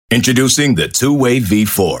Introducing the two-way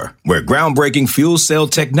V4, where groundbreaking fuel cell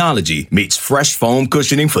technology meets fresh foam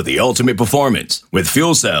cushioning for the ultimate performance. With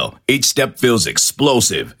fuel cell, each step feels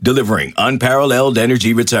explosive, delivering unparalleled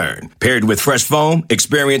energy return. Paired with fresh foam,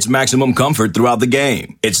 experience maximum comfort throughout the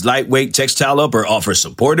game. Its lightweight textile upper offers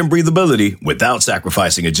support and breathability without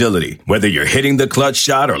sacrificing agility. Whether you're hitting the clutch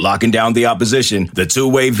shot or locking down the opposition, the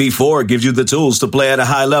two-way V4 gives you the tools to play at a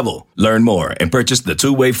high level. Learn more and purchase the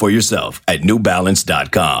two-way for yourself at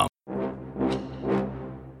newbalance.com.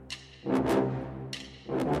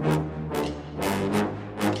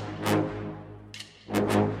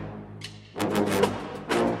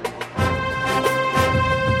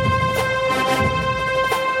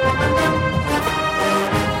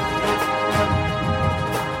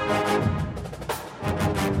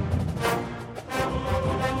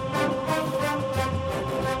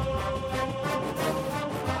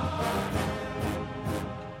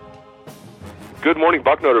 Good morning,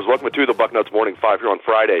 Bucknoters. Welcome to the Bucknuts Morning 5 here on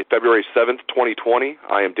Friday, February 7th, 2020.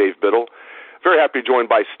 I am Dave Biddle. Very happy to be joined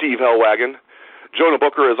by Steve Helwagen. Jonah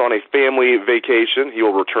Booker is on a family vacation. He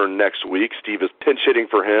will return next week. Steve is pinch hitting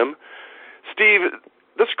for him. Steve,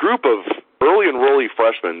 this group of early enrollee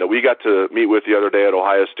freshmen that we got to meet with the other day at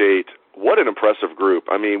Ohio State, what an impressive group.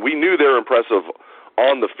 I mean, we knew they were impressive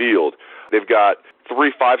on the field. They've got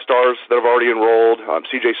 3 5-stars that have already enrolled.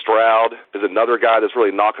 C.J. Stroud is another guy that's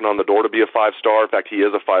really knocking on the door to be a 5-star. In fact, he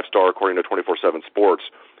is a 5-star according to 24/7 Sports.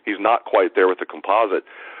 He's not quite there with the composite.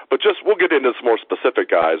 But we'll get into some more specific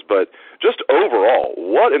guys. But just overall,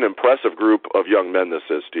 what an impressive group of young men this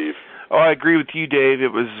is, Steve. Oh, I agree with you, Dave.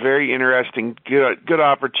 It was very interesting. Good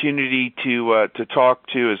opportunity to talk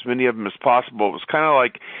to as many of them as possible. It was kind of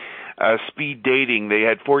like speed dating. They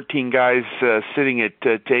had 14 guys sitting at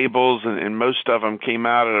tables, and most of them came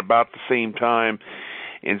out at about the same time.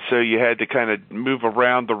 And so you had to kind of move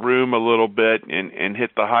around the room a little bit and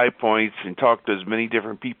hit the high points and talk to as many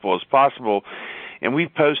different people as possible. And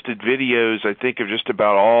we've posted videos, I think, of just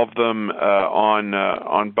about all of them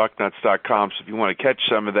on bucknuts.com. So if you want to catch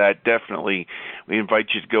some of that, definitely we invite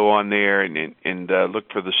you to go on there and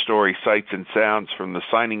look for the story, Sights and Sounds from the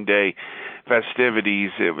signing day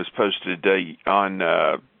festivities. It was posted on,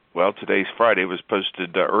 today's Friday. It was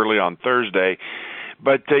posted early on Thursday.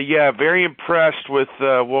 But, very impressed with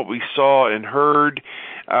what we saw and heard.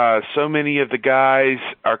 So many of the guys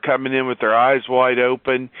are coming in with their eyes wide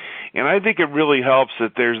open. And I think it really helps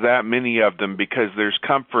that there's that many of them because there's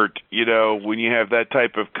comfort, when you have that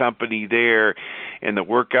type of company there and the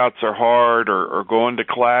workouts are hard or going to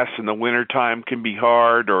class in the wintertime can be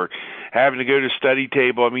hard or having to go to study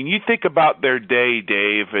table. I mean, you think about their day,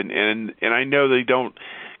 Dave, and I know they don't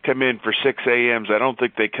come in for 6 a.m.s. I don't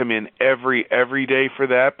think they come in every day for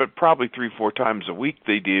that, but probably 3-4 times a week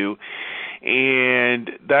they do. And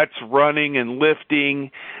that's running and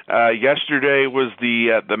lifting. Yesterday was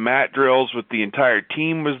the mat drills with the entire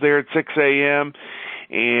team was there at 6 a.m.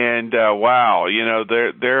 And wow,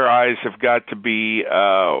 their eyes have got to be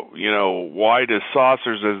wide as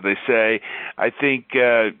saucers, as they say. I think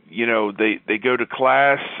they go to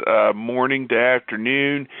class morning to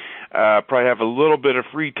afternoon. Probably have a little bit of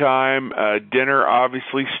free time. Dinner,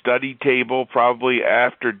 obviously, study table probably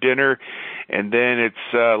after dinner, and then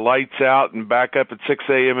it's lights out and back up at 6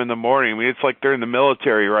 a.m. in the morning. I mean, it's like they're in the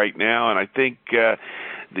military right now, and I think,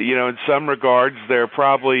 in some regards, they're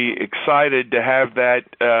probably excited to have that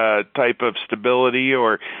type of stability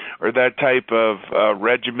or that type of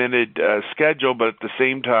regimented schedule, but at the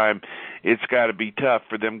same time, it's got to be tough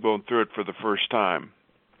for them going through it for the first time.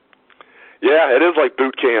 Yeah, it is like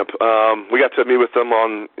boot camp. We got to meet with them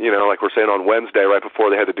on, like we're saying on Wednesday, right before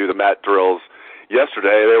they had to do the mat drills.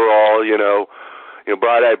 Yesterday, they were all,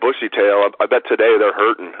 bright-eyed, bushy-tail. I bet today they're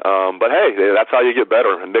hurting. But hey, that's how you get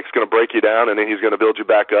better. And Mick's going to break you down, and then he's going to build you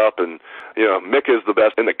back up. And, Mick is the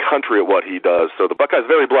best in the country at what he does. So the Buckeyes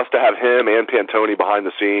very blessed to have him and Pantoni behind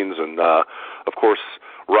the scenes. And, of course,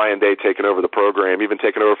 Ryan Day taking over the program, even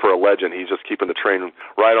taking over for a legend. He's just keeping the train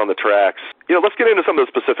right on the tracks. Let's get into some of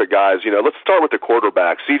the specific guys. Let's start with the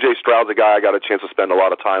quarterback. C.J. Stroud's a guy I got a chance to spend a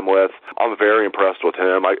lot of time with. I'm very impressed with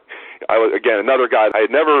him. Again, another guy, I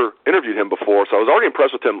had never interviewed him before, so I was already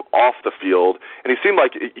impressed with him off the field. And he seemed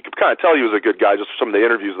like, you could kind of tell he was a good guy just from some of the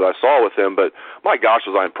interviews that I saw with him. But my gosh,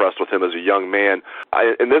 was I impressed with him as a young man.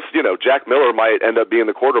 Jack Miller might end up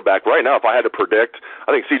being the quarterback. Right now, if I had to predict,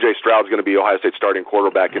 I think C.J. Stroud's going to be Ohio State's starting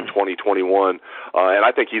quarterback in 2021. And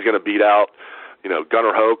I think he's going to beat out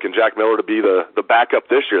Gunnar Hoke and Jack Miller to be the backup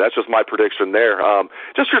this year. That's just my prediction there.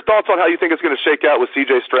 Just your thoughts on how you think it's going to shake out with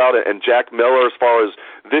C.J. Stroud and Jack Miller as far as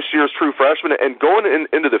this year's true freshman and going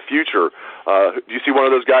into the future. Do you see one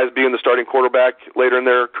of those guys being the starting quarterback later in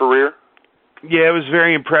their career? Yeah, it was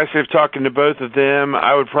very impressive talking to both of them.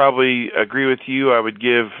 I would probably agree with you. I would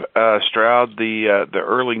give Stroud the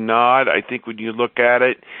early nod. I think when you look at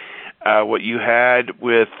it, what you had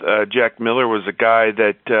with Jack Miller was a guy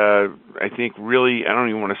that I think really, I don't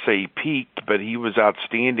even want to say he peaked, but he was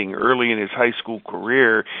outstanding early in his high school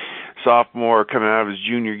career. Sophomore, coming out of his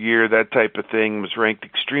junior year, that type of thing, was ranked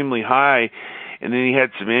extremely high. And then he had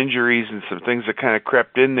some injuries and some things that kind of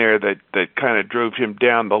crept in there that kind of drove him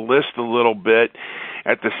down the list a little bit.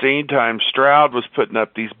 At the same time, Stroud was putting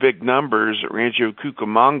up these big numbers at Rancho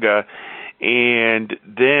Cucamonga, and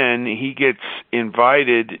then he gets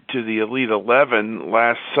invited to the Elite 11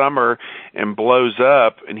 last summer and blows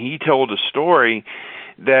up. And he told a story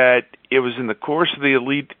that it was in the course of the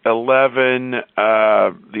Elite 11,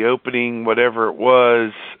 the opening, whatever it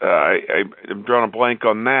was, I'm drawing a blank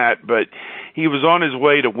on that, but he was on his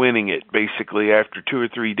way to winning it, basically, after 2 or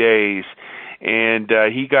 3 days, and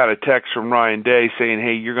he got a text from Ryan Day saying,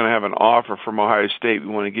 hey, you're going to have an offer from Ohio State. We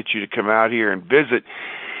want to get you to come out here and visit.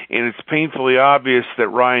 And it's painfully obvious that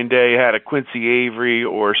Ryan Day had a Quincy Avery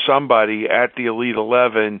or somebody at the Elite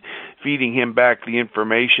 11 feeding him back the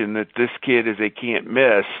information that this kid is a can't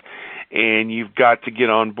miss, and you've got to get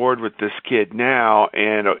on board with this kid now.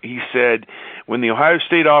 And he said when the Ohio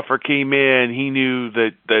State offer came in, he knew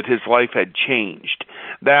that his life had changed.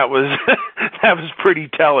 That was that was pretty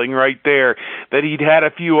telling right there, that he'd had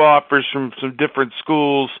a few offers from some different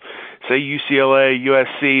schools, say UCLA,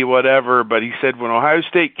 USC, whatever, but he said when Ohio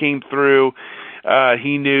State came through,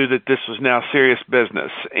 he knew that this was now serious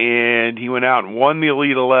business. And he went out and won the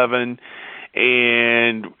Elite 11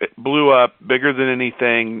 and blew up, bigger than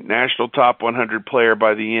anything, national top 100 player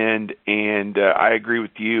by the end. And I agree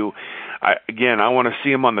with you. I want to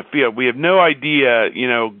see him on the field. We have no idea,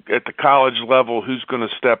 at the college level, who's going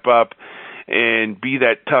to step up and be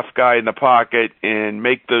that tough guy in the pocket and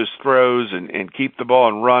make those throws and keep the ball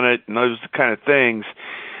and run it and those kind of things.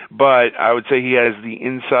 But I would say he has the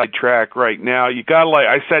inside track right now. You got to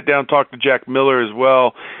I sat down and talked to Jack Miller as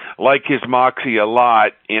well, like his moxie a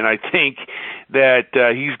lot, and I think that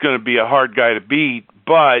he's going to be a hard guy to beat,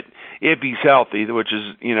 but if he's healthy, which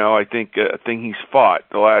is, I think a thing he's fought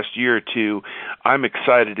the last year or two, I'm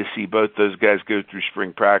excited to see both those guys go through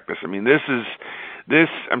spring practice. I mean,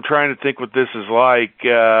 I'm trying to think what this is like.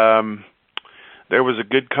 There was a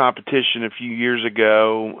good competition a few years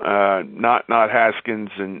ago, not Haskins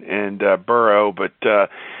and Burrow, but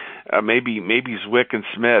maybe Zwick and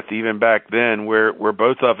Smith, even back then, where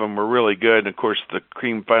both of them were really good. And of course, the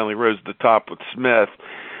cream finally rose to the top with Smith.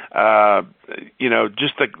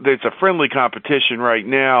 It's a friendly competition right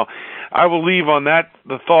now. I will leave on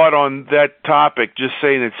the thought on that topic, just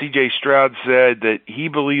saying that C.J. Stroud said that he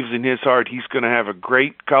believes in his heart he's going to have a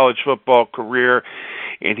great college football career,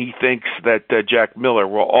 and he thinks that Jack Miller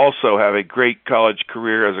will also have a great college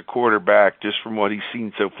career as a quarterback, just from what he's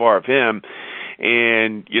seen so far of him.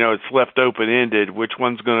 And, it's left open-ended which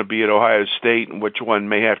one's going to be at Ohio State and which one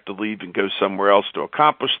may have to leave and go somewhere else to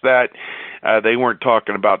accomplish that. They weren't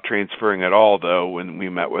talking about transferring at all, though, when we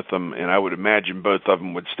met with them, and I would imagine both of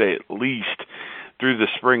them would stay at least through the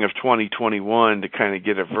spring of 2021 to kind of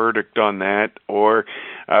get a verdict on that, or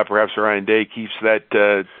perhaps Ryan Day keeps that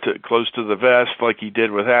close to the vest like he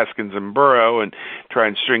did with Haskins and Burrow and try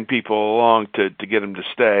and string people along to get them to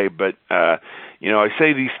stay. But I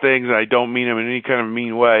say these things, and I don't mean them in any kind of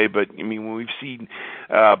mean way, but, when we've seen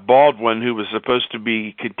Baldwin, who was supposed to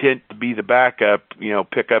be content to be the backup,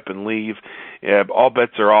 pick up and leave, all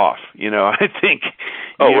bets are off. I think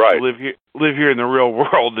you have to live here in the real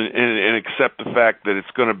world and accept the fact that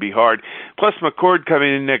it's going to be hard. Plus, McCord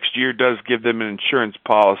coming in next year does give them an insurance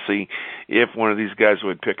policy if one of these guys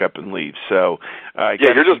would pick up and leave. So,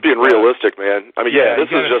 you're just being realistic, man. I mean, this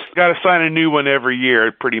is just got to sign a new one every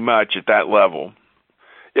year, pretty much at that level.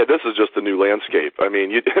 Yeah, this is just the new landscape. I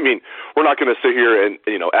mean, we're not going to sit here and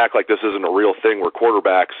act like this isn't a real thing where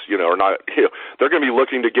quarterbacks, are not. They're going to be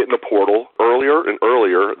looking to get in the portal earlier and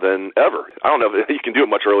earlier than ever. I don't know if you can do it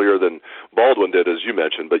much earlier than Baldwin did, as you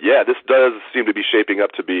mentioned, but yeah, this does seem to be shaping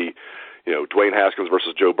up to be, Dwayne Haskins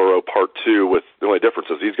versus Joe Burrow Part 2. With the only difference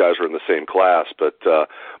is these guys are in the same class. But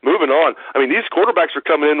moving on, I mean, these quarterbacks are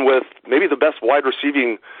coming in with maybe the best wide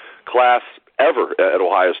receiving class ever at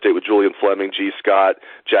Ohio State, with Julian Fleming, G. Scott,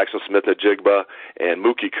 Jackson Smith-Njigba, and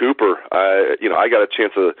Mookie Cooper. I got a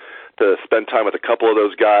chance to spend time with a couple of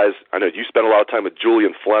those guys. I know you spent a lot of time with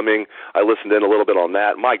Julian Fleming. I listened in a little bit on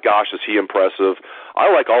that. My gosh, is he impressive.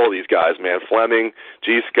 I like all of these guys, man. Fleming,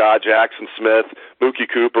 G. Scott, Jackson Smith, Mookie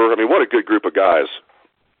Cooper. I mean, what a good group of guys.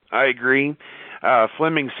 I agree.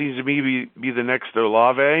 Fleming seems to me be the next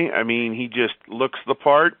Olave. I mean, he just looks the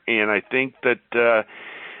part, and I think that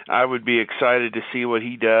I would be excited to see what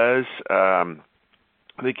he does.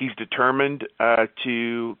 I think he's determined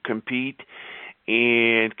to compete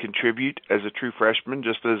and contribute as a true freshman,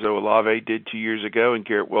 just as Olave did 2 years ago and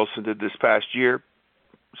Garrett Wilson did this past year.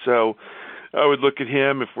 So I would look at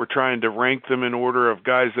him if we're trying to rank them in order of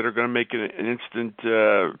guys that are going to make an instant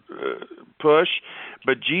push.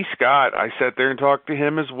 But G. Scott, I sat there and talked to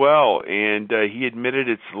him as well, and he admitted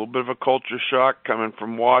it's a little bit of a culture shock coming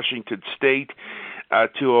from Washington State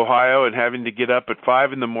to Ohio and having to get up at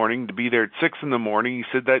 5 in the morning to be there at 6 in the morning. He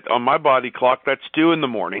said that on my body clock, that's 2 in the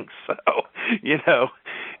morning. So,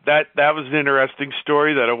 that was an interesting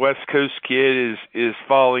story that a West Coast kid is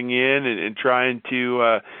falling in and trying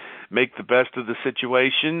to make the best of the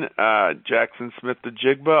situation. Jackson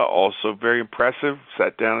Smith-Njigba, also very impressive.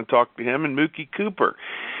 Sat down and talked to him. And Mookie Cooper.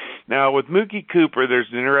 Now, with Mookie Cooper, there's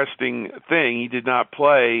an interesting thing. He did not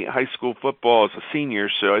play high school football as a senior,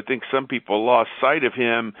 so I think some people lost sight of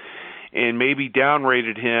him and maybe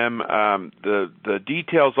downrated him. The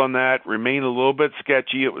details on that remain a little bit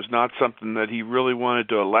sketchy. It was not something that he really wanted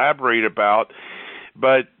to elaborate about.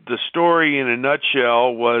 But the story in a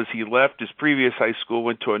nutshell was he left his previous high school,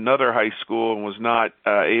 went to another high school, and was not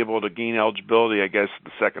able to gain eligibility, I guess, at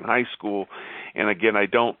the second high school. And again, I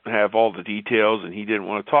don't have all the details, and he didn't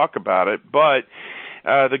want to talk about it. But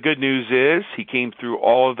the good news is he came through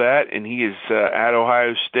all of that, and he is at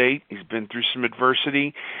Ohio State. He's been through some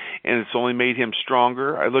adversity, and it's only made him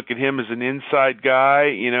stronger. I look at him as an inside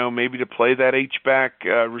guy, maybe to play that H-back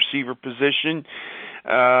receiver position.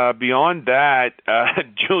 Beyond that,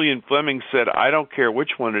 Julian Fleming said, I don't care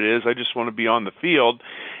which one it is, I just want to be on the field.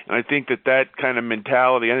 And I think that kind of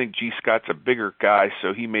mentality, I think G. Scott's a bigger guy,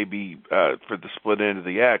 so he may be for the split end of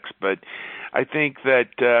the X, but I think that,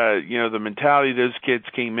 the mentality those kids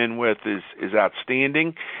came in with is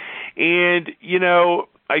outstanding. And,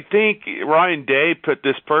 I think Ryan Day put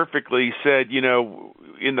this perfectly. He said,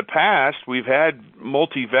 in the past, we've had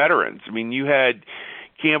multi-veterans. I mean, you had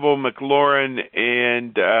Campbell McLaurin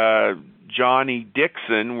and Johnny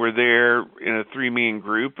Dixon were there in a three-man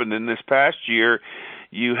group, and then this past year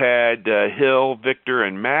you had Hill, Victor,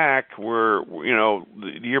 and Mack. The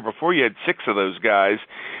year before you had 6 of those guys.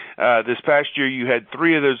 This past year you had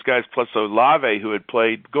 3 of those guys plus Olave who had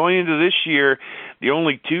played. Going into this year, the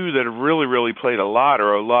only 2 that have really, really played a lot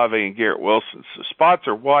are Olave and Garrett Wilson. So spots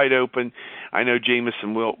are wide open. I know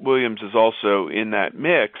Jamison Williams is also in that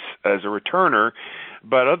mix as a returner.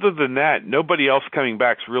 But other than that, nobody else coming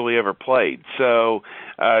back's really ever played. So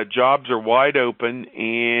jobs are wide open,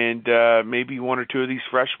 and maybe 1 or 2 of these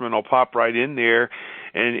freshmen will pop right in there.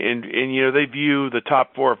 And they view the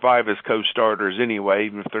top 4 or 5 as co-starters anyway,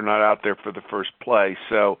 even if they're not out there for the first play.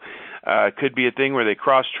 So it could be a thing where they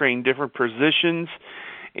cross-train different positions,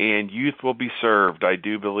 and youth will be served, I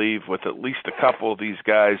do believe, with at least a couple of these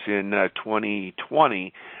guys in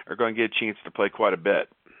 2020 are going to get a chance to play quite a bit.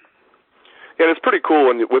 And it's pretty cool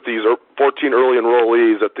with these 14 early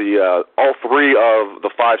enrollees that all 3 of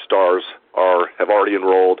the 5 stars have already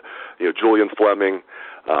enrolled. Julian Fleming,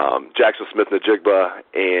 Jackson Smith-Njigba,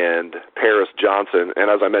 and Paris Johnson.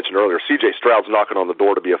 And as I mentioned earlier, C.J. Stroud's knocking on the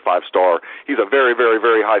door to be a 5-star. He's a very, very,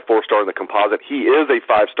 very high 4-star in the composite. He is a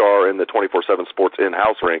 5-star in the 24/7 Sports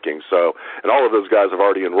in-house rankings. So, and all of those guys have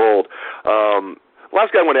already enrolled.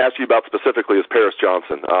 Last guy I want to ask you about specifically is Paris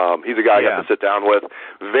Johnson. He's a guy I got to sit down with,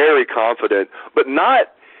 very confident, but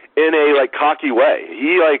not in a cocky way.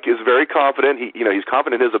 He is very confident. He's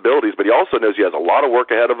confident in his abilities, but he also knows he has a lot of work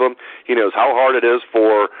ahead of him. He knows how hard it is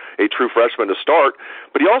for a true freshman to start,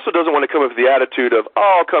 but he also doesn't want to come with the attitude of,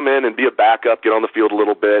 I'll come in and be a backup, get on the field a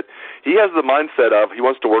little bit. He has the mindset of he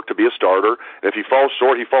wants to work to be a starter, and if he falls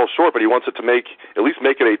short, he falls short, but he wants it to at least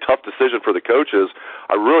make it a tough decision for the coaches.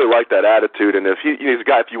 I really like that attitude, and if he's a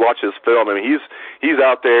guy, if you watch his film, I mean, he's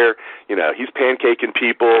out there, he's pancaking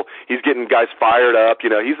people, he's getting guys fired up,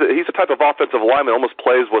 he's a type of offensive lineman, almost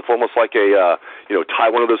plays with almost like a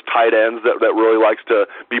one of those tight ends that really likes to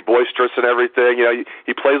be boisterous and everything.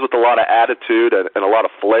 He plays with a lot of attitude and a lot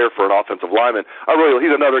of flair for an offensive lineman.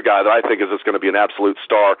 He's another guy that I think is just going to be an absolute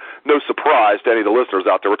star. No surprise to any of the listeners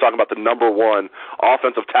out there. We're talking about the number 1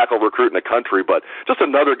 offensive tackle recruit in the country, but just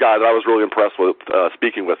another guy that I was really impressed with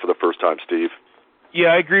speaking with for the first time, Steve. Yeah,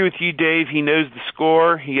 I agree with you, Dave. He knows the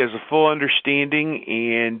score. He has a full understanding,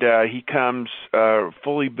 and he comes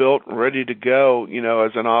fully built and ready to go,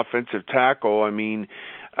 as an offensive tackle. I mean,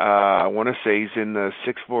 I want to say he's in the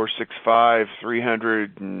 6'4", 6'5",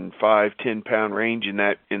 305, 10-pound range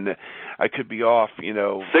I could be off, He's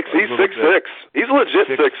 6'6". He's legit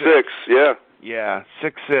 6'6", yeah. Yeah,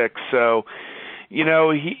 6'6". So,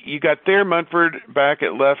 you got Thayer Munford back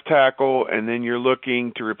at left tackle, and then you're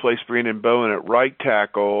looking to replace Brandon Bowen at right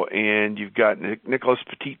tackle, and you've got Nicholas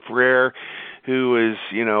Petit-Frere, who is,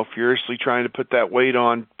 furiously trying to put that weight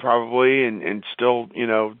on probably, and still,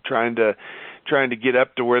 trying to get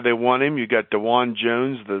up to where they want him. You got DeJuan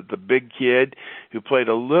Jones, the big kid who played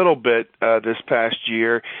a little bit this past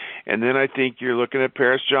year. And then I think you're looking at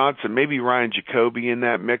Paris Johnson, maybe Ryan Jacoby in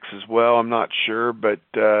that mix as well. I'm not sure, but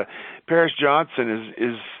Paris Johnson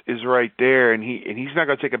is right there, and he's not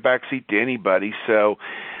going to take a back seat to anybody. So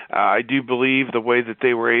I do believe the way that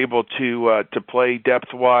they were able to play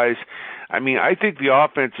depth-wise. I mean, I think the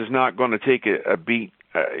offense is not going to take a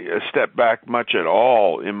step back much at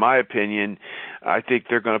all, in my opinion. I think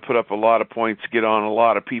they're going to put up a lot of points, get on a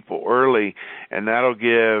lot of people early, and that'll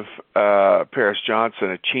give Paris Johnson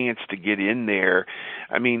a chance to get in there.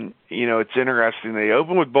 I mean, it's interesting. They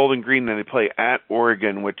open with Bowling Green, then they play at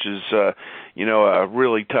Oregon, which is, a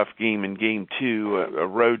really tough game in Game 2, a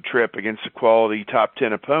road trip against a quality top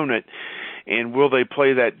 10 opponent. And will they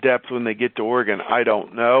play that depth when they get to Oregon? I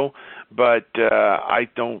don't know, but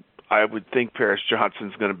I would think Paris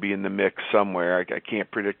Johnson's going to be in the mix somewhere. I can't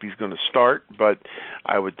predict he's going to start, but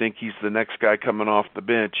I would think he's the next guy coming off the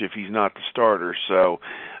bench if he's not the starter. So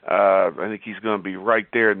I think he's going to be right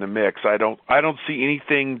there in the mix. I don't see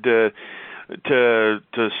anything to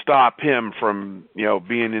stop him from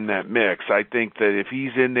being in that mix. I think that if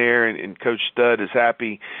he's in there and Coach Stud is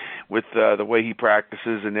happy with the way he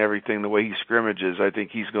practices and everything, the way he scrimmages, I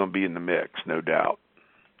think he's going to be in the mix, no doubt.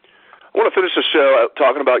 I want to finish the show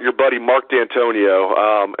talking about your buddy Mark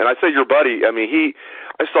Dantonio, and I say your buddy. I mean,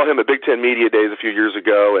 I saw him at Big Ten Media Days a few years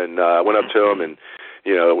ago, and I went up to him and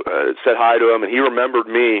said hi to him, and he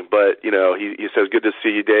remembered me. But he says, "Good to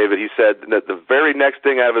see you, David." He said that the very next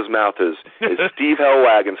thing out of his mouth is Steve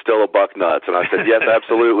Helwagen still a buck nuts? And I said, "Yes,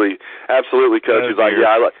 absolutely, Coach." He's like,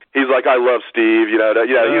 "Yeah, I love Steve." He's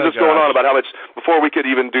just going on about how much before we could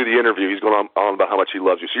even do the interview. He's going on about how much he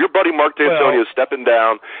loves you. So your buddy Mark Dantonio is stepping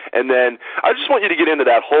down, and then I just want you to get into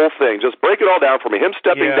that whole thing. Just break it all down for me. Him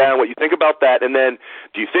stepping down, what you think about that, and then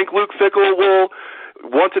do you think Luke Fickell will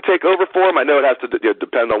want to take over for him? I know it has to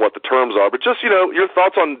depend on what the terms are, but just, your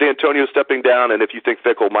thoughts on Dantonio stepping down and if you think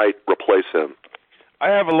Fickell might replace him. I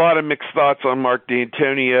have a lot of mixed thoughts on Mark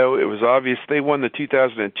Dantonio. It was obvious they won the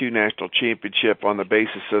 2002 National Championship on the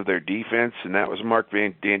basis of their defense, and that was Mark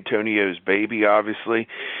Dantonio's baby, obviously.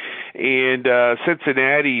 And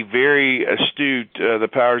Cincinnati, very astute, the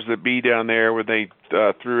powers that be down there, when they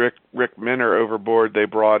threw Rick Minner overboard, they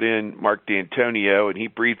brought in Mark Dantonio, and he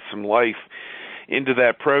breathed some life into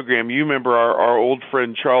that program. You remember our old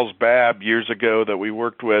friend Charles Babb years ago that we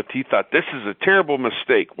worked with. He thought, this is a terrible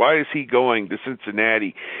mistake. Why is he going to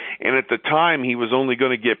Cincinnati? And at the time, he was only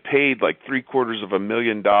going to get paid like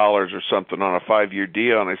 $750,000 or something on a 5-year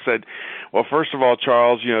deal. And I said, well, first of all,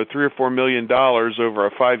 Charles, $3 or $4 million over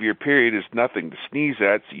a 5-year period is nothing to sneeze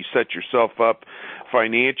at. So you set yourself up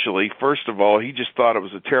financially. First of all, he just thought it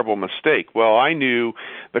was a terrible mistake. Well, I knew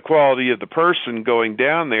the quality of the person going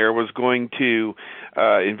down there was going to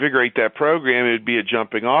invigorate that program. It would be a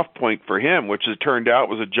jumping off point for him, which it turned out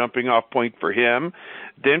was a jumping off point for him,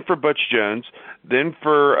 then for Butch Jones, then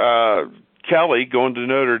for Kelly going to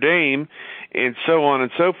Notre Dame, and so on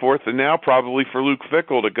and so forth, and now probably for Luke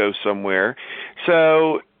Fickell to go somewhere.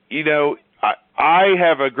 So, I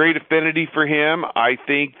have a great affinity for him. I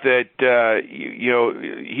think that,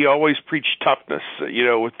 he always preached toughness,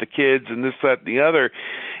 with the kids and this, that, and the other.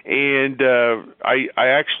 And I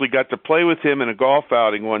actually got to play with him in a golf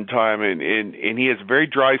outing one time, and he has a very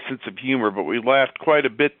dry sense of humor, but we laughed quite a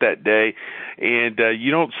bit that day. And you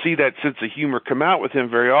don't see that sense of humor come out with him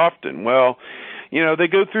very often. Well, they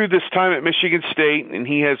go through this time at Michigan State, and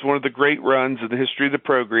he has one of the great runs in the history of the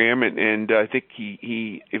program, and I think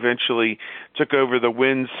he eventually took over the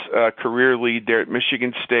wins career lead there at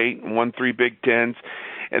Michigan State and won 3 Big Tens.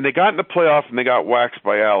 And they got in the playoff, and they got waxed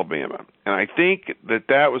by Alabama. And I think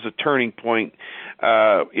that was a turning point.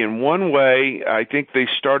 In one way, I think they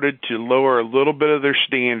started to lower a little bit of their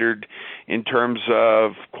standard in terms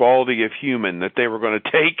of quality of human that they were going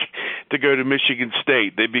to take to go to Michigan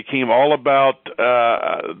State. They became all about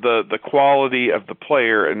the quality of the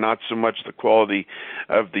player and not so much the quality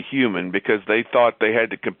of the human, because they thought they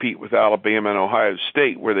had to compete with Alabama and Ohio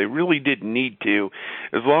State, where they really didn't need to.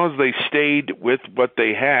 As long as they stayed with what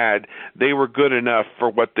they had, they were good enough for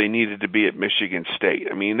what they needed to be at Michigan State.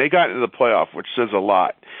 I mean, they got into the playoff, which says a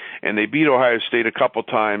lot, and they beat Ohio State a couple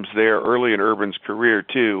times there early in Urban's career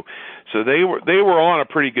too. So they were on a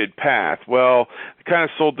pretty good path. Well, they kind of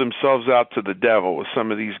sold themselves out to the devil with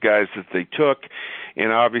some of these guys that they took,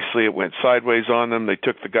 and obviously it went sideways on them. They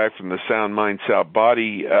took the guy from the Sound Mind, Sound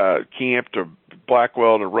Body camp to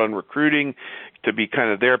Blackwell to run recruiting, to be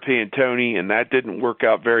kind of their Pantone, and that didn't work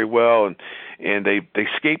out very well, and they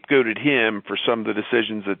scapegoated him for some of the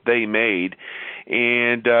decisions that they made.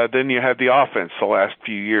 And then you had the offense the last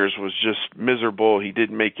few years was just miserable. He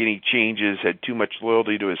didn't make any changes, had too much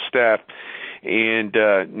loyalty to his staff, and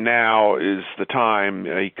now is the time.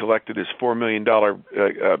 He collected his $4 million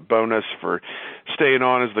bonus for staying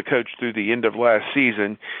on as the coach through the end of last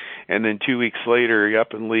season. And then 2 weeks later, he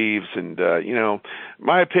up and leaves. And,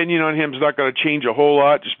 my opinion on him is not going to change a whole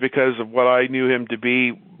lot just because of what I knew him to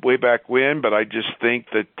be way back when. But I just think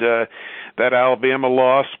that that Alabama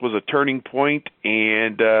loss was a turning point,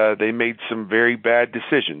 and they made some very bad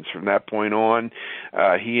decisions from that point on.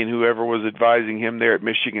 He and whoever was advising him there at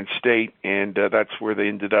Michigan State, and that's where they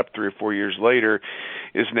ended up 3 or 4 years later,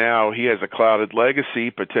 is now he has a clouded legacy,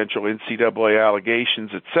 potential NCAA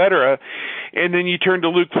allegations, etc. And then you turn to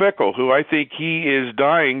Luke Fickell, who I think he is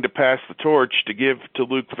dying to pass the torch to give to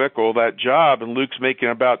Luke Fickell that job, and Luke's making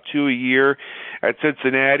about $2 a year at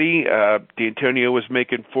Cincinnati. Dantonio was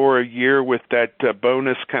making $4 a year with that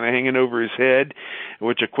bonus kind of hanging over his head,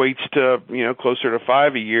 which equates to closer to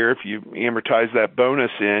 $5 a year if you amortize that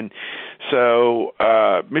bonus in. So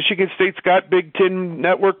Michigan State's got Big Ten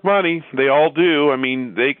Network money. They all do. I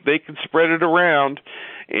mean, they can spread it around,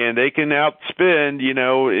 and they can outspend,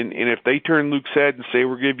 and if they turn Luke's head and say,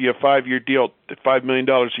 we'll give you a 5-year deal at $5 million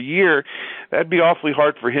a year, that'd be awfully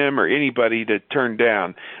hard for him or anybody to turn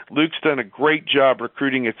down. Luke's done a great job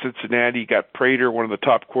recruiting at Cincinnati. He got Prater, one of the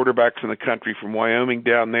top quarterbacks in the country from Wyoming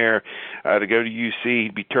down there, to go to UC.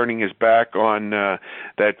 He'd be turning his back on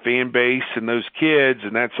that fan base and those kids,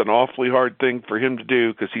 and that's an awfully hard thing for him to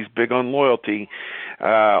do because he's big on loyalty.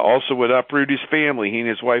 Also would uproot his family. He and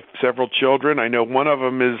his wife, several children. I know one of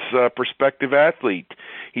them is a prospective athlete.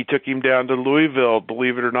 He took him down to Louisville,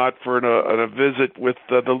 believe it or not, for a visit with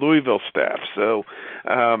the Louisville staff. So,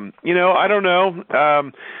 I don't know.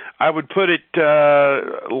 I would put it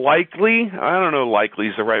likely. I don't know, likely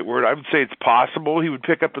is the right word. I would say it's possible he would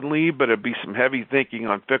pick up and leave, but it'd be some heavy thinking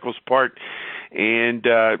on Fickell's part. And,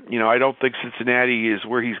 I don't think Cincinnati is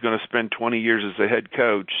where he's going to spend 20 years as a head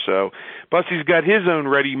coach. So, plus he's got his own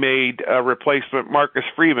ready-made replacement, Marcus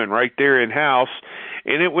Freeman, right there in-house.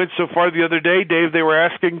 And it went so far the other day, Dave, they were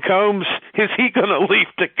asking Combs, is he going to leave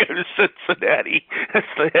to go to Cincinnati as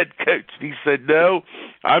the head coach? And he said, no,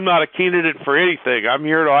 I'm not a candidate for anything. I'm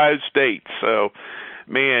here at Ohio State. So,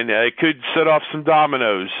 man, it could set off some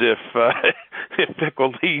dominoes if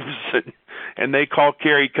Fickell leaves and they call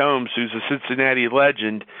Kerry Combs, who's a Cincinnati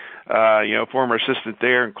legend, former assistant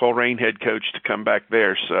there and Coleraine head coach, to come back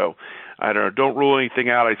there. So, I don't know. Don't rule anything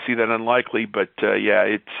out. I see that unlikely, but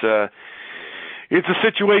it's a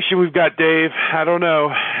situation we've got, Dave. I don't know.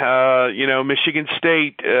 Michigan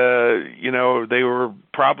State, they were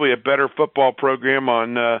probably a better football program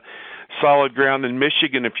on solid ground than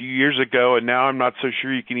Michigan a few years ago, and now I'm not so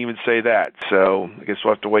sure you can even say that. So I guess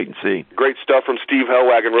we'll have to wait and see. Great stuff from Steve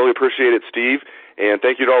Helwagen. Really appreciate it, Steve. And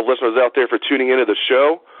thank you to all the listeners out there for tuning into the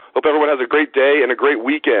show. Hope everyone has a great day and a great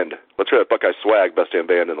weekend. Let's hear that Buckeye swag, best damn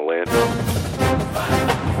band in the land.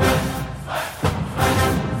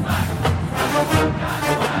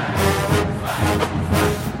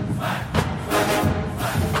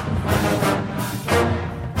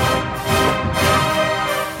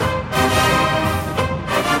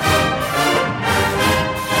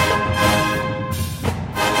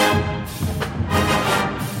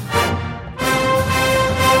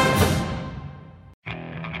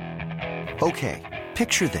 Okay,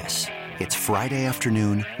 picture this. It's Friday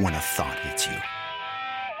afternoon when a thought hits you.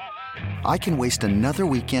 I can waste another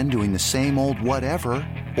weekend doing the same old whatever,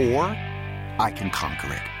 or I can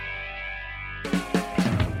conquer it.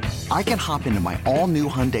 I can hop into my all-new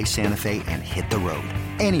Hyundai Santa Fe and hit the road.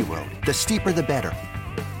 Any road. The steeper, the better.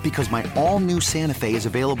 Because my all-new Santa Fe is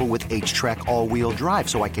available with H-Track all-wheel drive,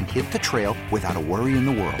 so I can hit the trail without a worry in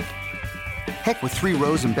the world. Heck, with 3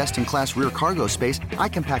 rows and best-in-class rear cargo space, I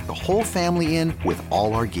can pack the whole family in with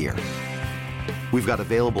all our gear. We've got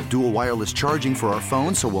available dual wireless charging for our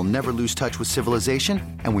phones, so we'll never lose touch with civilization,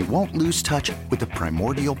 and we won't lose touch with the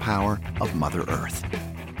primordial power of Mother Earth.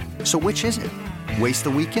 So which is it? Waste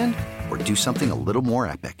the weekend or do something a little more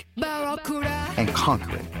epic? And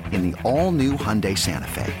conquer it in the all-new Hyundai Santa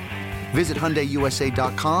Fe. Visit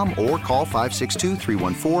HyundaiUSA.com or call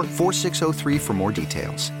 562-314-4603 for more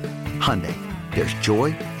details. Hyundai, there's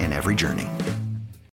joy in every journey.